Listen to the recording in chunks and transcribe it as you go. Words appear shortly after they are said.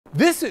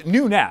This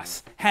new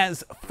NAS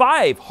has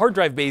 5 hard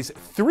drive bays,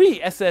 3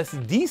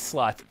 SSD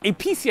slots, a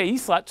PCIe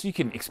slot so you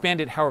can expand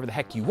it however the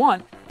heck you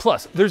want,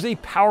 plus there's a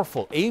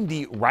powerful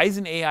AMD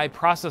Ryzen AI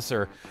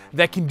processor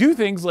that can do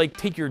things like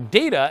take your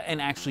data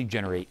and actually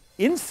generate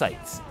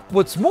insights.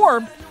 What's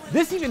more,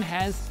 this even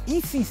has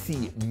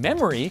ECC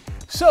memory,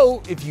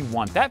 so if you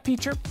want that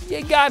feature,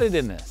 you got it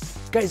in this.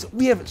 Guys,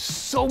 we have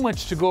so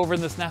much to go over in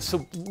this NAS,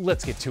 so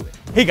let's get to it.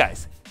 Hey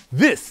guys,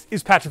 this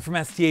is Patrick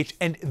from STH,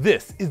 and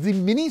this is the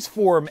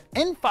Minisforum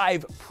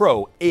N5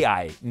 Pro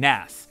AI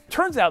NAS.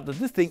 Turns out that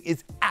this thing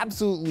is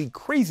absolutely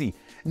crazy.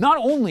 Not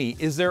only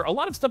is there a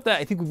lot of stuff that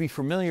I think would be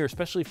familiar,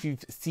 especially if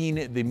you've seen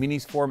the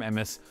Minisforum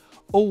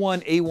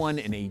MS01,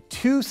 A1, and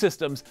A2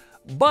 systems,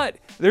 but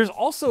there's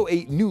also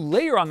a new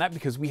layer on that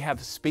because we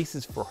have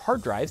spaces for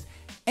hard drives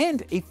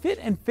and a fit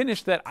and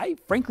finish that I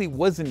frankly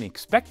wasn't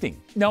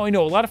expecting. Now I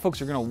know a lot of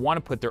folks are gonna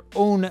wanna put their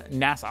own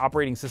NAS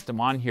operating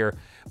system on here,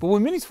 but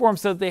when Minisforum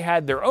said they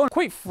had their own,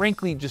 quite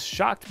frankly just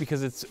shocked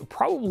because it's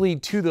probably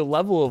to the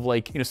level of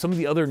like, some of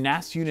the other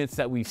NAS units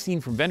that we've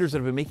seen from vendors that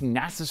have been making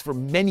NASs for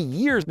many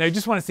years. Now I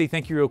just wanna say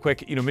thank you real quick.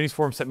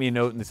 Minisforum sent me a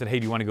note and they said, hey,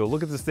 do you wanna go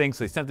look at this thing?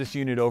 So they sent this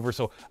unit over.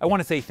 So I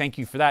wanna say thank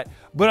you for that.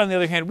 But on the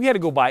other hand, we had to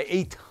go buy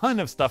a ton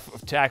of stuff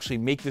to actually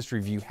make this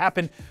review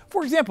happen.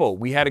 For example,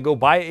 we had to go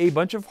buy a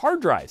bunch of hard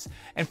drives.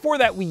 And for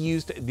that, we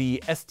used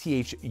the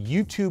STH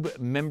YouTube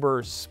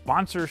member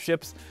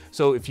sponsorships.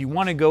 So if you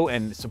want to go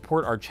and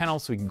support our channel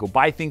so we can go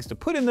buy things to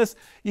put in this,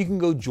 you can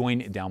go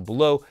join down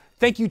below.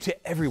 Thank you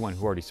to everyone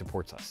who already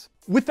supports us.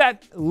 With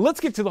that, let's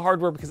get to the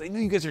hardware because I know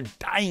you guys are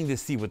dying to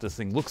see what this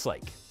thing looks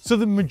like. So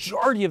the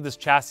majority of this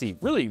chassis,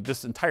 really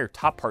this entire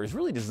top part, is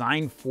really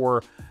designed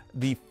for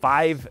the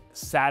 5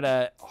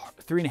 SATA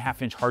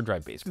 3.5-inch hard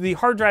drive base. The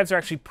hard drives are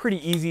actually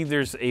pretty easy.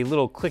 There's a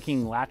little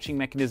clicking latching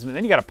mechanism, and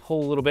then you gotta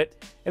pull a little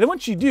bit. And then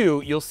once you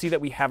do, you'll see that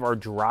we have our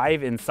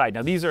drive inside.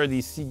 Now these are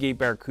the Seagate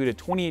Barracuda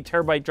 28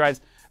 terabyte drives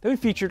that we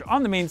featured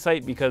on the main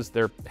site because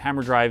they're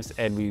hammer drives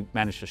and we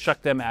managed to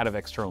shuck them out of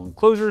external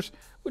enclosures,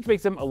 which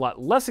makes them a lot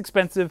less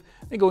expensive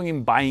than going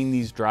and buying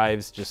these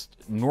drives just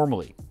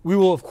normally. We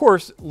will of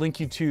course link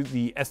you to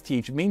the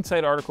STH main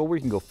site article where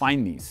you can go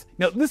find these.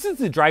 Now this is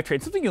the drive tray.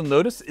 Something you'll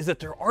notice is that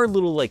there are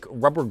little like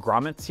rubber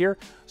grommets here.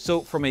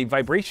 So from a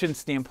vibration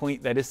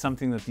standpoint, that is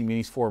something that the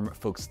Minisforum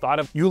folks thought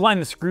of. You align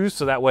the screws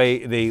so that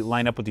way they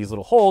line up with these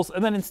little holes,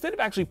 and then instead of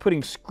actually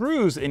putting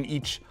screws in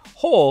each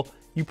hole,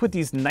 you put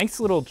these nice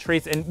little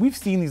trays, and we've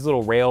seen these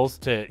little rails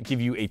to give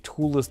you a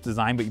toolless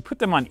design, but you put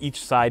them on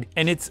each side,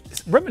 and it's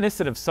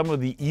reminiscent of some of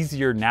the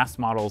easier NAS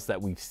models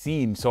that we've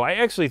seen. So I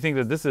actually think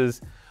that this is,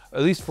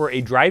 at least for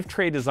a drive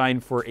tray design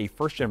for a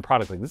first-gen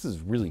product, like this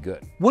is really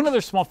good. One other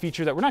small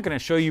feature that we're not gonna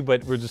show you,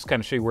 but we're just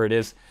gonna show you where it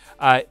is.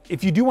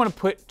 If you do wanna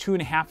put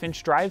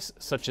 2.5-inch drives,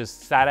 such as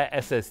SATA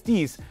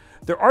SSDs,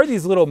 there are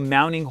these little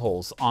mounting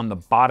holes on the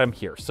bottom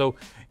here. So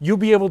you'll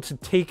be able to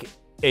take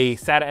a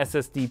SATA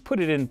SSD, put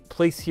it in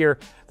place here.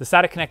 The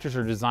SATA connectors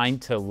are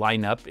designed to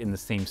line up in the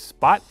same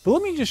spot. But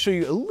let me just show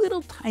you a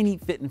little tiny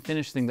fit and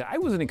finish thing that I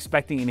wasn't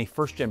expecting in a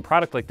first gen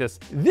product like this.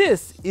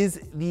 This is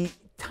the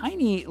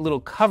tiny little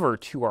cover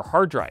to our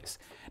hard drives.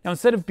 Now,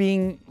 instead of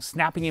being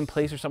snapping in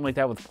place or something like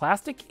that with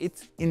plastic,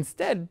 it's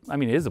instead, I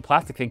mean, it is a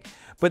plastic thing,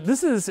 but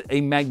this is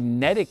a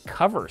magnetic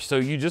cover. So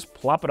you just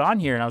plop it on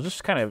here, and I'll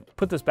just kind of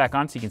put this back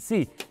on so you can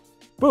see,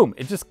 boom,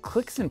 it just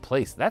clicks in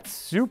place. That's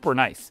super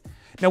nice.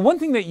 Now, one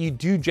thing that you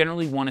do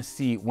generally want to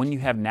see when you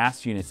have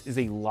NAS units is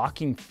a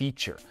locking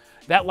feature.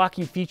 That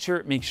locking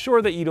feature makes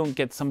sure that you don't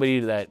get somebody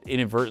that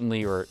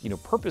inadvertently or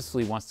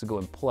purposely wants to go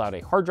and pull out a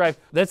hard drive.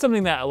 That's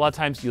something that a lot of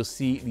times you'll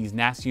see these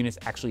NAS units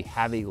actually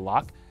have a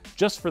lock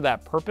just for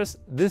that purpose.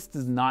 This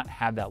does not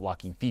have that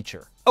locking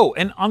feature. Oh,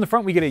 and on the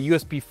front, we get a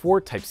USB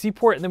 4 Type-C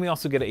port, and then we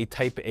also get a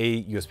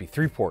Type-A USB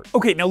 3 port.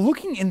 Okay, now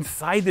looking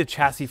inside the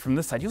chassis from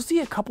this side, you'll see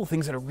a couple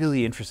things that are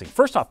really interesting.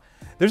 First off,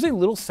 there's a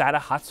little SATA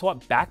hot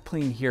swap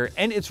backplane here,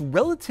 and it's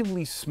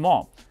relatively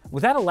small.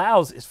 What that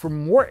allows is for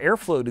more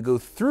airflow to go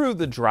through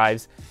the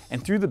drives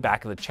and through the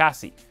back of the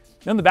chassis.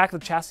 Now, on the back of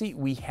the chassis,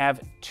 we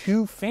have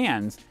 2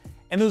 fans,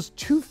 and those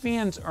 2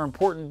 fans are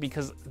important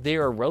because they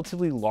are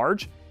relatively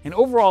large, and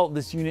overall,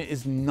 this unit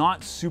is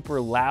not super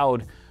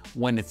loud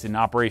when it's in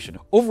operation.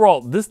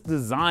 Overall, this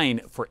design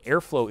for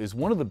airflow is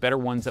one of the better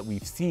ones that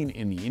we've seen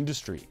in the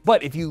industry.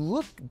 But if you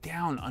look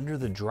down under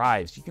the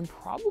drives, you can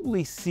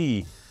probably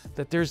see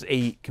that there's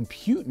a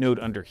compute node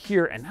under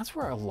here, and that's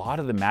where a lot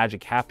of the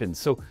magic happens.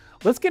 So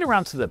let's get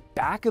around to the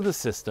back of the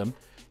system,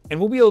 and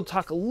we'll be able to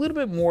talk a little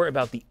bit more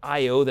about the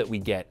I/O that we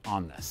get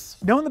on this.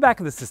 Now, in the back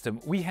of the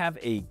system, we have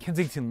a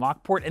Kensington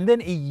lock port and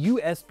then a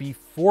USB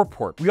 4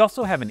 port. We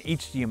also have an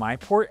HDMI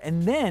port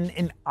and then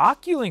an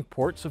Oculink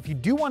port. So if you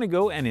do want to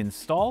go and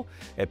install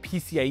a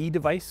PCIe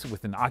device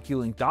with an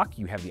Oculink dock,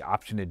 you have the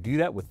option to do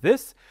that with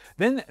this.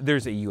 Then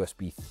there's a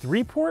USB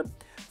 3 port.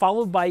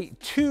 followed by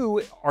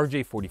 2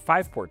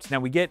 RJ45 ports. Now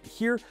we get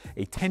here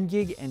a 10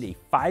 gig and a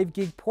 5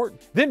 gig port.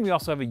 Then we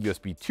also have a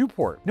USB 2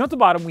 port. Now at the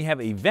bottom we have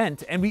a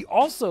vent, and we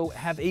also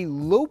have a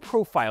low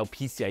profile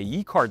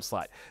PCIe card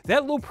slot.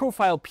 That low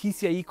profile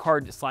PCIe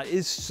card slot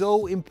is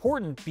so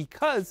important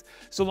because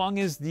so long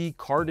as the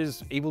card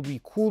is able to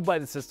be cooled by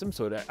the system,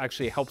 so it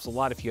actually helps a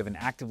lot if you have an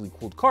actively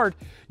cooled card,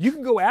 you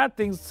can go add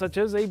things such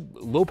as a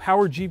low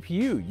power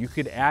GPU. You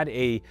could add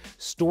a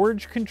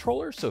storage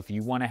controller. So if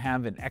you want to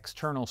have an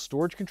external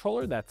storage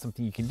controller, that's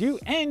something you can do.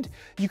 And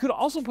you could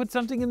also put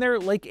something in there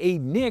like a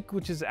NIC,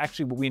 which is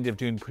actually what we ended up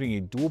doing, putting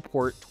a dual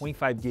port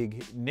 25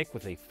 gig NIC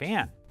with a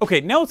fan. Okay,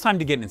 now it's time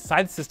to get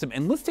inside the system,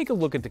 and let's take a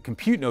look at the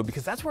compute node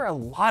because that's where a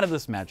lot of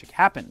this magic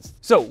happens.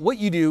 So what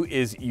you do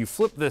is you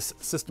flip this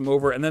system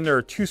over, and then there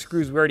are 2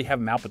 screws. We already have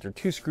them out, but there are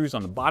 2 screws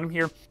on the bottom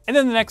here. And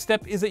then the next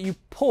step is that you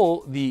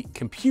pull the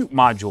compute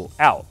module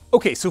out.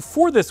 Okay, so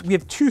for this, we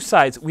have 2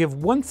 sides. We have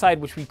one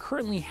side, which we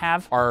currently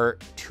have our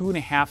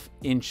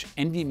 2.5-inch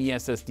NVMe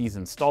SSDs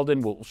installed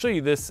in. We'll show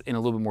you this in a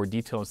little bit more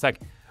detail in a sec.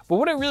 But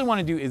what I really want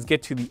to do is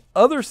get to the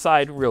other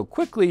side real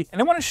quickly,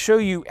 and I want to show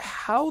you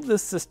how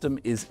this system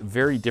is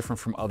very different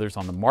from others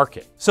on the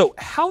market. So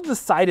how the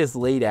side is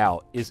laid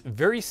out is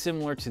very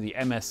similar to the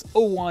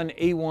MS-01,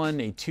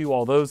 A1, A2,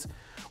 all those,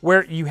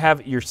 where you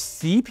have your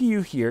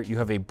CPU here, you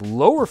have a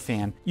blower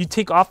fan, you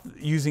take off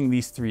using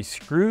these 3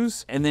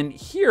 screws, and then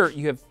here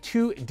you have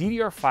 2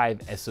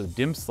 DDR5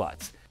 SO-DIMM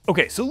slots.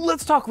 Okay, so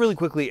let's talk really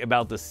quickly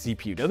about the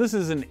CPU. Now this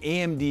is an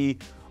AMD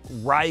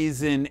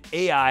Ryzen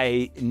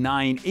AI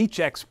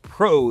 9HX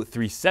Pro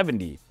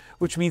 370,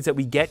 which means that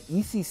we get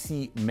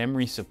ECC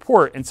memory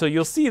support. And so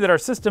you'll see that our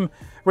system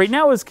right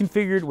now is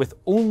configured with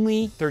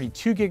only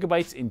 32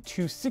 gigabytes and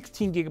 2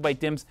 16 gigabyte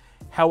DIMMs.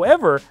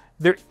 However,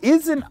 there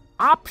is an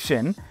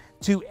option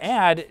to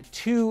add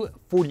 2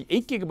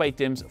 48 gigabyte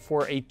DIMMs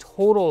for a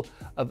total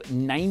of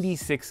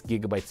 96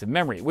 gigabytes of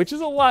memory, which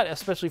is a lot,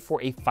 especially for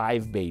a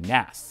 5-bay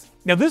NAS.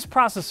 Now this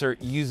processor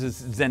uses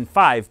Zen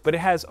 5, but it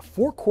has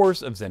 4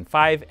 cores of Zen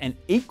 5 and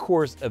 8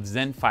 cores of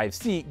Zen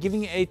 5C,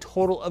 giving it a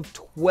total of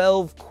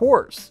 12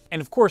 cores. And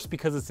of course,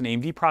 because it's an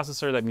AMD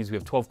processor, that means we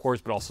have 12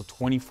 cores, but also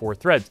 24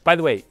 threads. By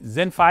the way,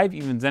 Zen 5,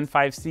 even Zen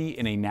 5C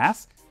in a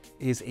NAS,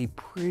 is a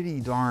pretty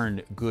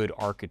darn good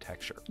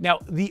architecture. Now,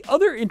 the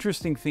other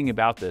interesting thing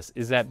about this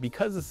is that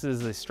because this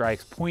is a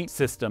Strix point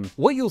system,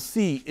 what you'll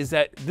see is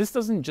that this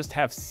doesn't just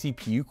have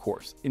CPU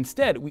cores.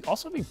 Instead, we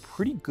also have a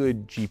pretty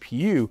good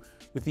GPU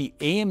with the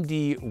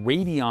AMD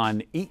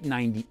Radeon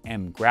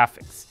 890M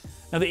graphics.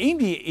 Now the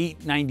AMD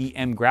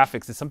 890M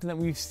graphics is something that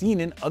we've seen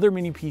in other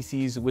mini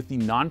PCs with the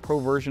non-pro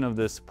version of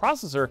this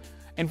processor,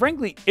 and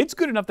frankly, it's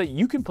good enough that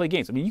you can play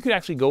games. I mean, you could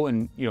actually go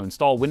and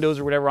install Windows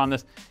or whatever on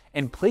this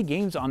and play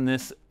games on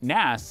this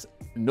NAS,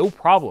 no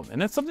problem.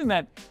 And that's something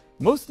that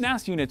most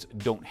NAS units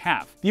don't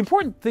have. The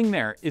important thing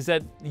there is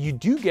that you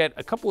do get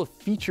a couple of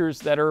features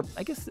that are,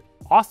 I guess,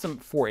 awesome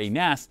for a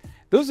NAS.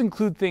 Those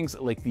include things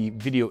like the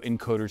video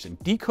encoders and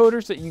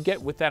decoders that you get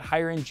with that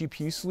higher end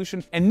GPU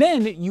solution. And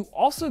then you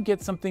also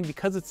get something,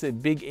 because it's a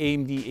big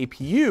AMD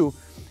APU,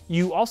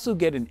 you also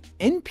get an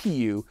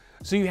NPU.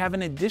 So you have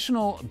an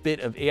additional bit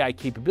of AI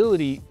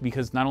capability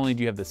because not only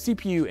do you have the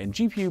CPU and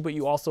GPU, but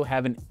you also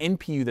have an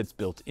NPU that's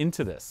built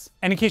into this.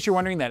 And in case you're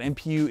wondering, that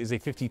NPU is a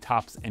 50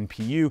 TOPS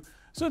NPU.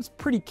 So it's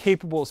pretty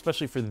capable,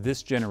 especially for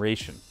this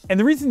generation. And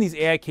the reason these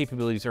AI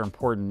capabilities are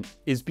important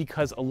is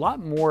because a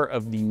lot more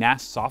of the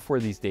NAS software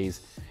these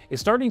days is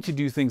starting to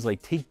do things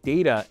like take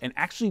data and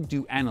actually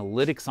do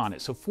analytics on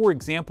it. So for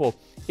example,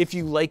 if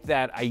you like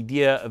that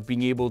idea of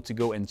being able to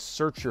go and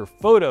search your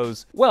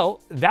photos,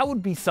 well, that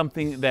would be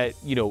something that,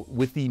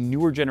 with the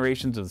newer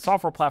generations of the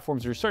software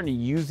platforms, you're starting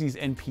to use these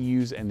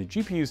NPUs and the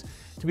GPUs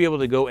to be able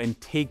to go and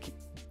take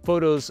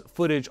photos,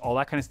 footage, all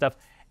that kind of stuff,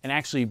 and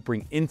actually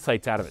bring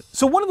insights out of it.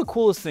 So one of the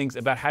coolest things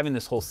about having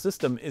this whole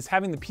system is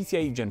having the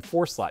PCIe Gen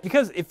 4 slot,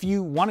 because if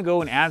you want to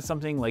go and add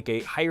something like a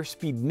higher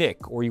speed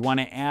NIC, or you want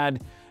to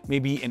add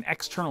maybe an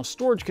external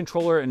storage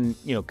controller and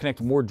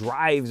connect more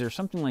drives or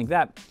something like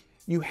that,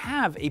 you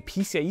have a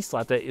PCIe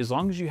slot that, as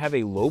long as you have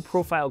a low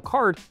profile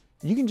card,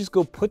 you can just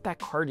go put that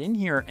card in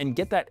here and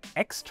get that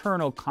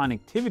external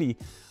connectivity,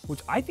 which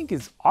I think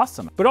is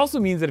awesome. But it also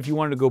means that if you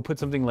wanted to go put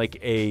something like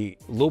a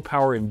low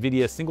power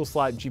NVIDIA single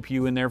slot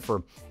GPU in there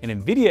for an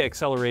NVIDIA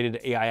accelerated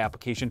AI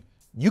application,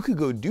 you could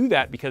go do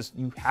that because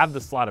you have the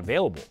slot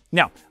available.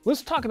 Now,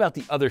 let's talk about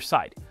the other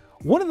side.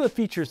 One of the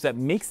features that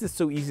makes this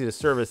so easy to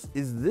service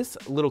is this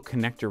little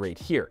connector right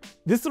here.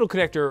 This little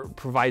connector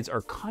provides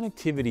our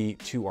connectivity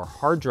to our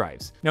hard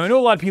drives. Now, I know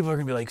a lot of people are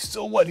gonna be like,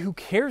 so what, who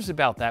cares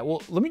about that?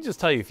 Well, let me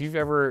just tell you, if you've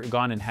ever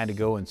gone and had to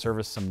go and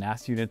service some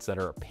NAS units that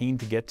are a pain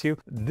to get to,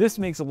 this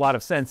makes a lot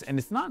of sense. And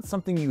it's not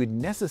something you would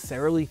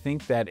necessarily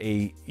think that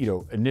a,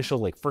 initial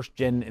like first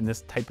gen in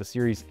this type of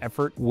series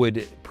effort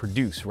would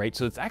produce, right?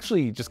 So it's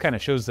actually just kind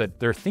of shows that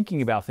they're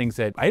thinking about things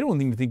that I don't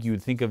even think you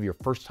would think of your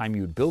first time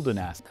you would build a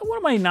NAS. Now, one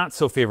of my not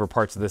so favorite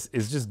parts of this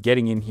is just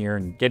getting in here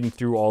and getting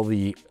through all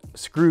the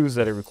screws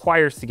that it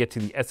requires to get to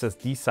the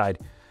SSD side.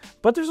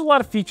 but there's a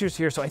lot of features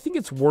here, so I think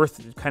it's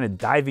worth kind of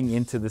diving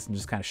into this and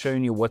just kind of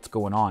showing you what's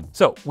going on.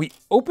 So we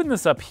open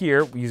this up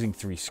here using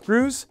 3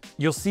 screws.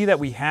 You'll see that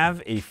we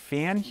have a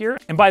fan here.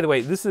 And by the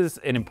way, this is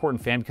an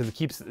important fan because it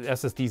keeps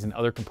SSDs and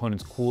other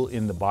components cool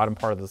in the bottom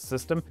part of the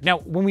system. Now,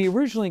 when we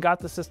originally got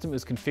the system, it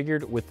was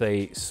configured with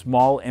a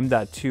small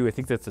M.2, I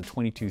think that's a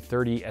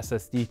 2230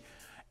 SSD.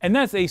 And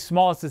that's a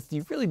small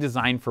SSD really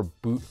designed for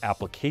boot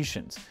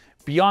applications.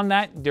 Beyond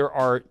that, there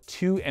are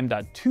 2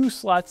 M.2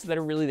 slots that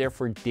are really there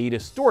for data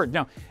storage.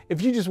 Now,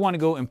 if you just want to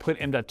go and put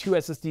M.2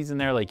 SSDs in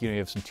there, like you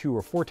have some 2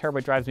 or 4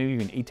 terabyte drives, maybe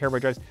even 8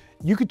 terabyte drives,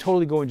 you could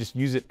totally go and just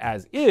use it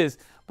as is.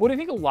 But what I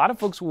think a lot of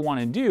folks will want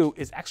to do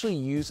is actually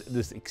use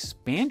this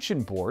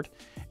expansion board.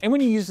 And when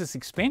you use this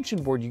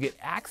expansion board, you get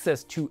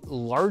access to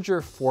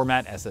larger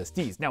format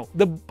SSDs. Now,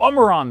 the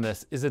bummer on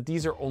this is that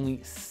these are only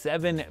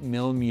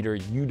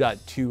 7mm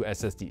U.2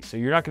 SSDs. So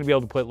you're not going to be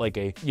able to put like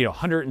a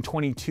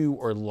 122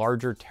 or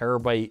larger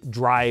terabyte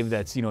drive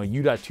that's a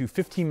U.2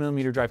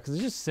 15mm drive because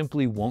it just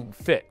simply won't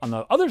fit. On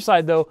the other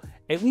side though,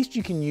 at least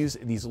you can use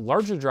these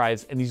larger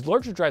drives, and these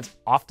larger drives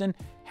often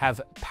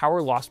have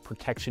power loss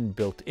protection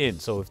built in.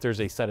 So if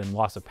there's a sudden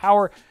loss of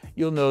power,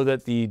 you'll know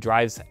that the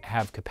drives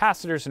have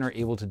capacitors and are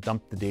able to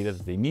dump the data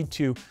that they need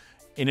to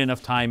in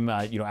enough time,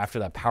 after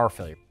that power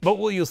failure. But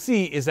what you'll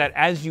see is that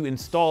as you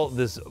install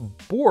this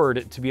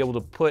board to be able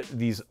to put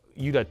these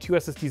U.2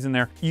 SSDs in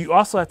there, you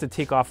also have to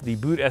take off the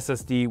boot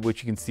SSD,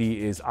 which you can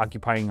see is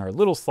occupying our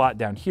little slot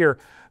down here.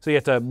 So you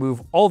have to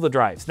move all the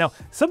drives. Now,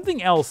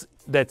 something else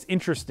that's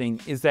interesting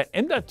is that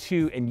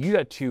M.2 and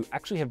U.2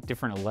 actually have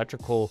different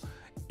electrical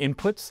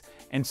inputs,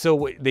 and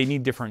so they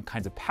need different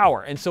kinds of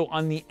power. And so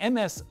on the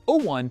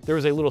MS-01, there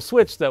was a little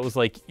switch that was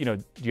like,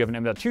 do you have an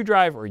M.2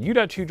 drive or a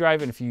U.2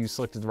 drive? And if you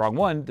selected the wrong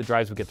one, the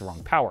drives would get the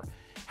wrong power.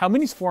 How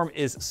Minisforum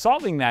is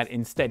solving that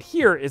instead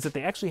here is that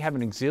they actually have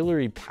an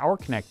auxiliary power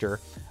connector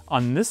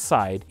on this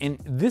side, and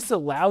this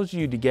allows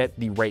you to get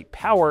the right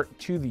power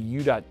to the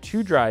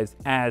U.2 drives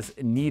as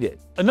needed.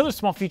 Another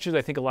small feature that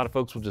I think a lot of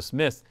folks will just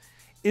miss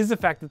is the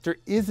fact that there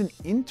is an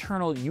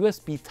internal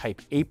USB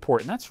Type A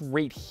port, and that's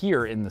right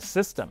here in the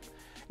system.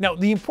 Now,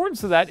 the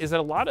importance of that is that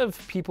a lot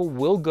of people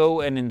will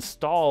go and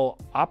install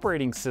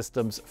operating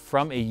systems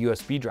from a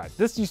USB drive.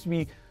 This used to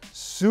be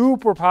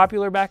super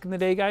popular back in the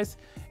day, guys.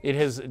 It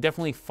has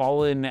definitely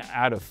fallen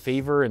out of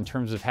favor in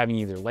terms of having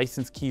either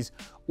license keys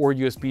or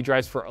USB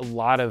drives for a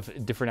lot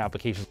of different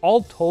applications.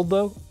 All told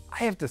though,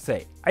 I have to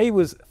say, I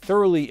was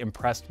thoroughly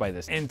impressed by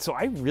this. And so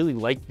I really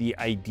like the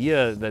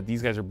idea that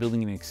these guys are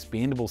building an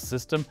expandable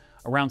system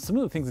around some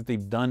of the things that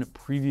they've done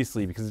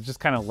previously, because it just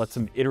kind of lets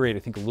them iterate, I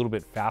think, a little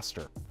bit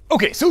faster.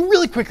 Okay, so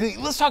really quickly,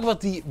 let's talk about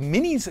the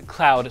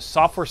MinisCloud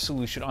software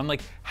solution on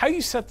like how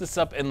you set this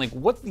up and like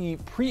what the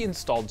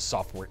pre-installed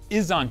software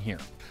is on here.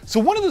 So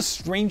one of the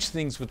strange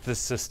things with this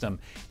system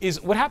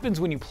is what happens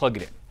when you plug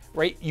it in.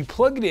 Right? You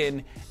plug it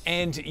in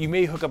and you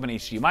may hook up an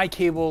HDMI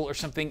cable or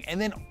something, and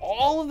then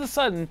all of a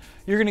sudden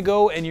you're gonna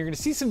go and you're gonna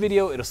see some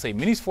video, it'll say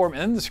Minisforum, and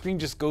then the screen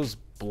just goes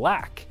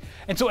black.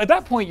 And so at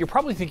that point, you're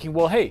probably thinking,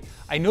 well, hey,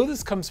 I know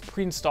this comes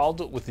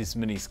pre-installed with this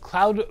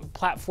MinisCloud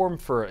platform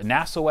for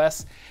NAS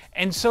OS.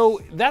 And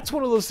so that's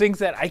one of those things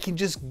that I can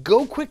just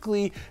go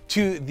quickly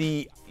to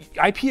the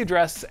IP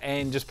address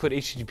and just put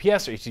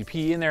HTTPS or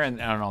HTTP in there,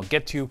 and I'll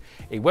get to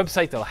a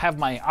website that'll have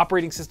my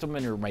operating system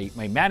and or my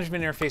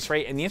management interface,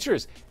 right? And the answer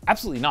is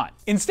absolutely not.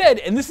 Instead,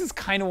 and this is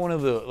kind of one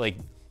of the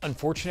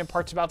unfortunate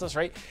parts about this,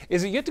 right,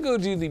 is that you have to go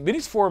to the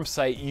Minisforum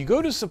site, you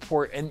go to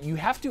support, and you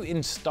have to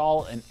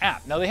install an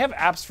app. Now they have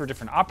apps for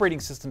different operating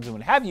systems and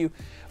what have you,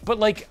 but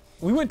like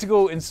we went to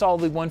go install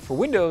the one for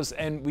Windows,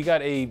 and we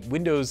got a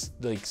Windows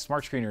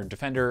Smart Screen or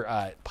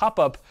Defender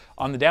pop-up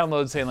on the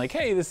download saying like,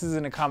 hey, this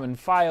isn't a common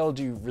file.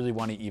 Do you really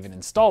want to even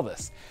install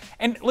this?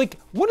 And like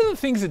one of the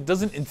things that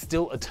doesn't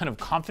instill a ton of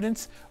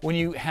confidence when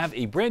you have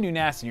a brand new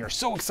NAS and you're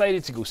so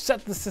excited to go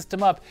set the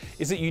system up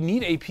is that you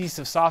need a piece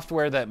of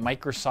software that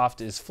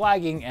Microsoft is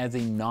flagging as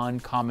a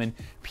non-common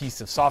piece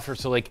of software.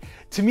 So like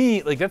to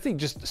me, like that thing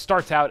just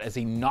starts out as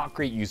a not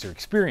great user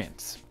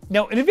experience.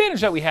 Now, an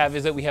advantage that we have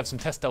is that we have some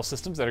test Dell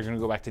systems that are going to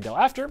go back to Dell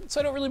after, so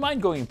I don't really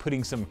mind going and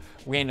putting some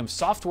random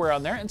software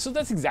on there, and so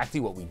that's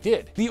exactly what we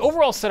did. The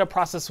overall setup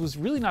process was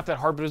really not that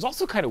hard, but it was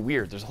also kind of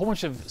weird. There's a whole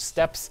bunch of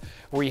steps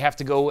where you have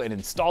to go and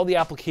install the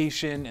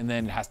application, and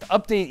then it has to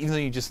update, even though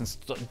you just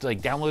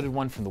downloaded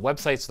one from the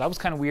website, so that was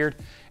kind of weird.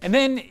 And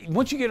then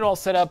once you get it all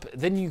set up,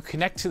 then you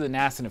connect to the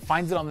NAS and it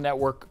finds it on the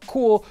network,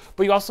 cool,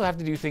 but you also have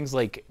to do things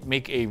like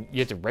you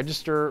have to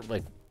register,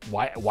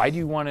 why do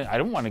you want to, I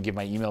don't want to give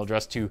my email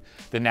address to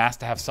the NAS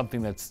to have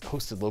something that's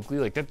hosted locally.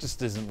 Like that just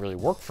doesn't really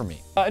work for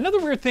me.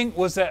 Another weird thing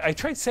was that I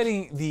tried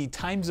setting the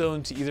time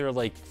zone to either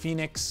like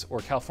Phoenix or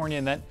California,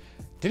 and that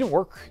didn't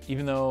work,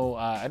 even though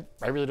I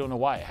really don't know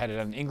why. I had it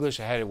on English,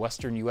 I had it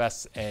Western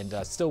US, and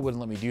still wouldn't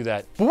let me do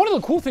that. But one of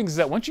the cool things is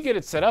that once you get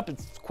it set up,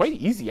 it's quite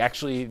easy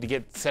actually to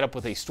get set up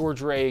with a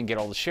storage array and get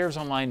all the shares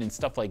online and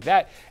stuff like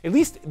that, at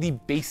least the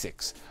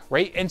basics,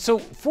 right? And so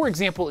for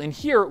example, in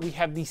here, we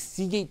have the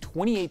Seagate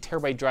 28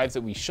 terabyte drives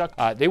that we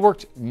shucked. They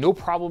worked no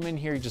problem in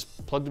here, you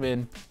just plugged them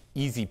in,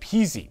 easy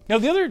peasy. Now,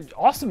 the other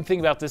awesome thing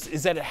about this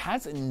is that it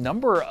has a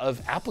number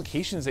of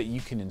applications that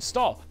you can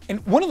install.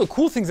 And one of the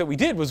cool things that we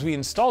did was we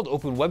installed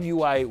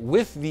WebUI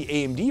with the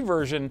AMD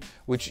version,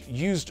 which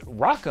used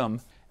ROCm.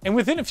 And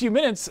within a few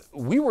minutes,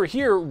 we were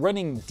here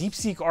running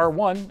DeepSeek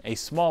R1, a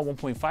small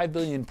 1.5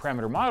 billion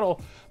parameter model,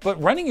 but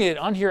running it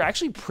on here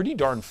actually pretty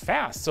darn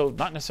fast. So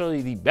not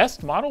necessarily the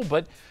best model,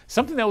 but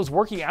something that was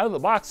working out of the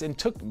box and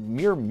took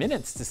mere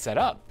minutes to set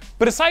up.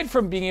 But aside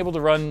from being able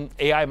to run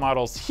AI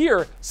models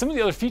here, some of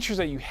the other features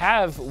that you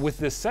have with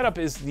this setup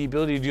is the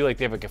ability to do, like,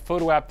 they have like a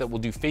photo app that will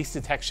do face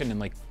detection and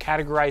like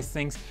categorize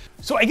things.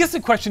 So I guess the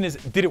question is,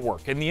 did it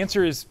work? And the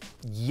answer is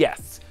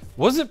yes.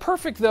 Was it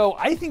perfect though?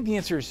 I think the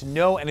answer is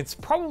no, and it's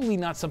probably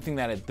not something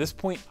that at this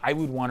point I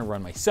would want to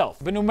run myself.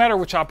 But no matter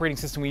which operating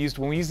system we used,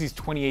 when we used these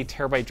 28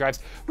 terabyte drives,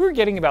 we were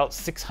getting about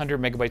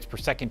 600 megabytes per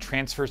second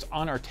transfers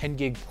on our 10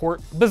 gig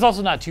port. But it's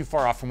also not too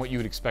far off from what you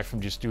would expect from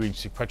just doing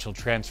sequential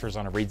transfers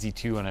on a RAID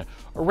Z2 on an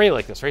array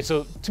like this, right?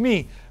 So to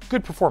me,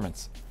 good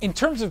performance. In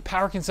terms of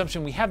power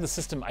consumption, we have the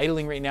system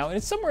idling right now, and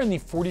it's somewhere in the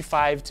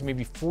 45 to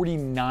maybe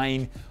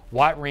 49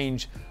 watt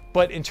range.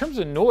 But in terms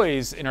of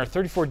noise, in our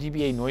 34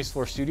 dBA noise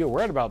floor studio,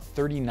 we're at about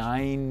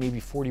 39, maybe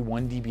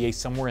 41 dBA,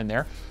 somewhere in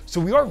there. So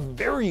we are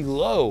very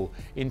low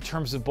in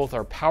terms of both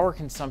our power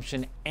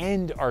consumption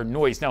and our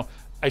noise. Now,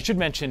 I should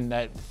mention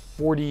that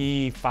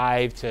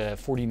 45 to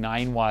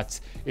 49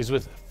 watts is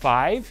with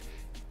 5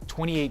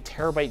 28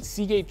 terabyte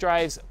Seagate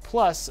drives,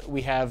 plus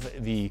we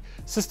have the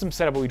system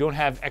setup, but we don't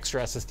have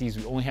extra SSDs.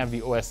 We only have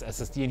the OS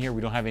SSD in here.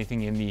 We don't have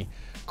anything in the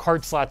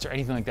card slots or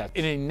anything like that.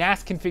 In a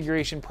NAS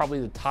configuration,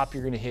 probably the top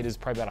you're gonna hit is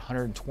probably about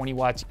 120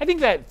 watts. I think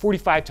that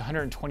 45 to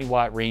 120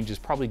 watt range is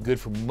probably good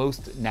for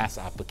most NAS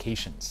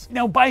applications.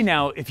 Now, by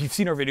now, if you've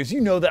seen our videos, you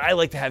know that I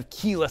like to have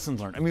key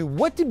lessons learned. I mean,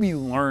 what did we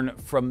learn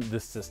from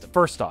this system?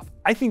 First off,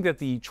 I think that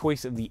the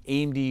choice of the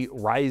AMD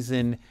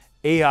Ryzen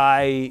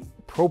AI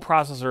Pro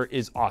processor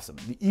is awesome.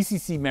 The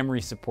ECC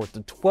memory support,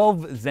 the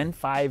 12 Zen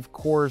 5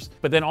 cores,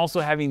 but then also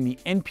having the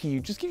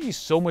NPU just gives you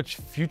so much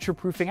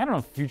future-proofing. I don't know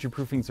if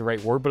future-proofing is the right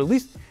word, but at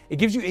least it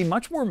gives you a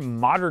much more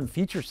modern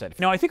feature set.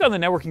 Now, I think on the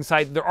networking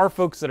side, there are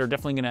folks that are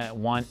definitely gonna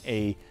want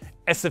a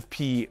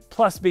SFP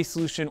plus based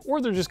solution,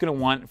 or they're just gonna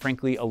want,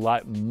 frankly, a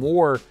lot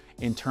more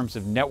in terms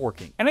of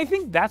networking. And I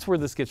think that's where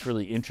this gets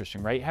really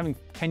interesting, right? Having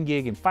 10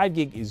 gig and 5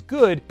 gig is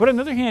good, but on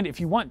the other hand, if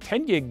you want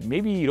 10 gig,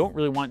 maybe you don't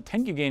really want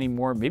 10 gig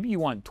anymore, maybe you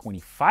want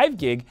 25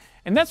 gig,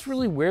 and that's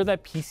really where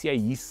that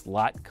PCIe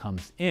slot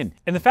comes in.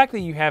 And the fact that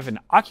you have an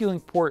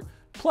Oculink port,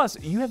 plus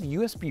you have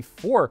USB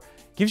 4,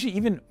 gives you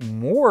even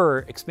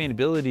more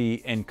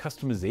expandability and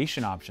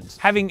customization options.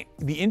 Having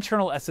the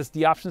internal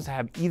SSD options to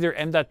have either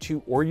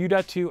M.2 or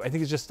U.2, I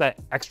think is just that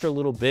extra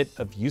little bit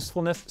of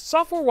usefulness.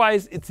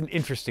 Software-wise, it's an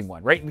interesting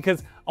one, right?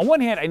 Because on one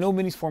hand, I know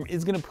Minisforum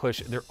is gonna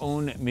push their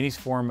own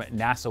Minisforum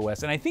NAS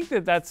OS, and I think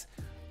that that's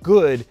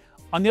good.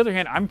 On the other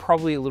hand, I'm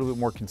probably a little bit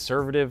more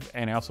conservative,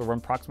 and I also run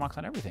Proxmox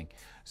on everything.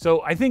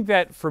 So I think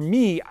that for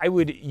me, I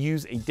would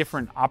use a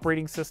different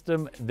operating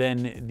system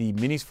than the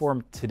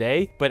Minisforum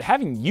Today. But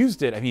having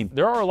used it, I mean,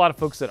 there are a lot of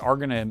folks that are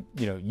gonna,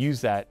 use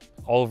that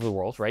all over the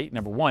world, right?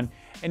 Number one.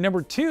 And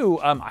number two,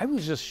 I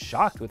was just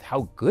shocked with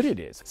how good it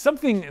is.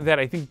 Something that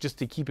I think just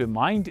to keep in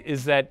mind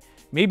is that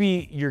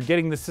maybe you're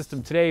getting the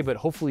system today, but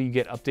hopefully you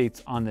get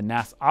updates on the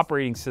NAS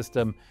operating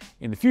system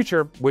in the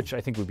future, which I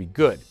think would be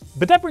good.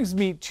 But that brings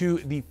me to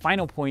the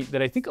final point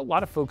that I think a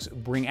lot of folks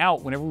bring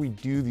out whenever we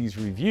do these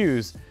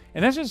reviews,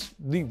 and that's just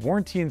the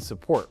warranty and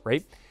support,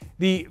 right?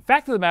 The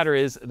fact of the matter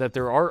is that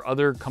there are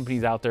other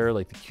companies out there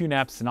like the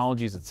QNAPs,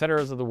 Synologies, et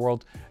cetera of the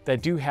world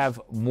that do have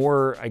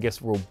more, I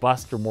guess,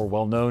 robust or more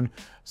well-known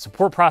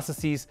support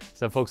processes.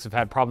 Some folks have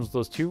had problems with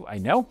those too, I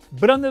know.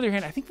 But on the other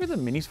hand, I think for the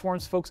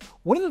Minisforums folks,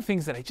 one of the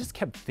things that I just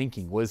kept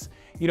thinking was,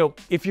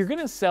 if you're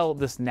gonna sell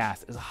this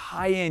NAS as a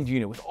high-end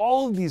unit with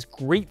all of these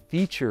great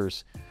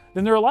features,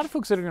 then there are a lot of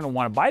folks that are gonna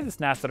wanna buy this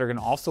NAS that are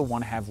gonna also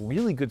wanna have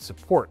really good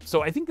support.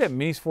 So I think that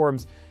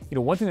Minisforums,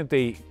 one thing that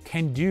they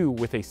can do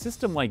with a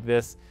system like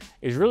this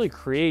is really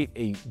create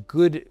a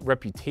good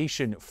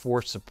reputation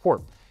for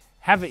support.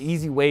 Have an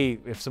easy way,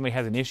 if somebody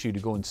has an issue, to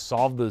go and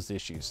solve those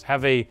issues.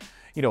 Have a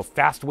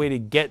fast way to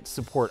get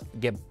support,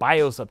 get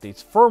BIOS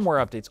updates,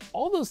 firmware updates,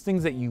 all those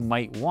things that you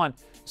might want,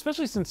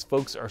 especially since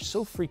folks are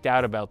so freaked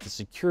out about the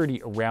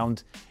security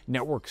around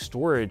network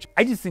storage.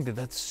 I just think that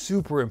that's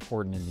super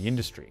important in the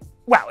industry.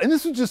 Wow, and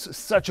this was just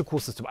such a cool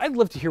system. I'd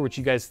love to hear what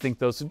you guys think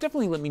though, so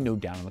definitely let me know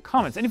down in the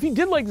comments. And if you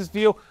did like this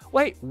video,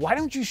 well, hey, why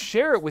don't you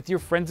share it with your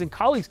friends and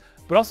colleagues,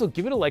 but also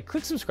give it a like,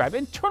 click subscribe,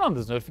 and turn on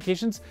those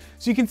notifications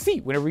so you can see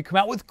whenever we come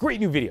out with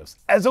great new videos.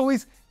 As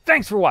always,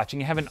 thanks for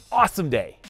watching and have an awesome day.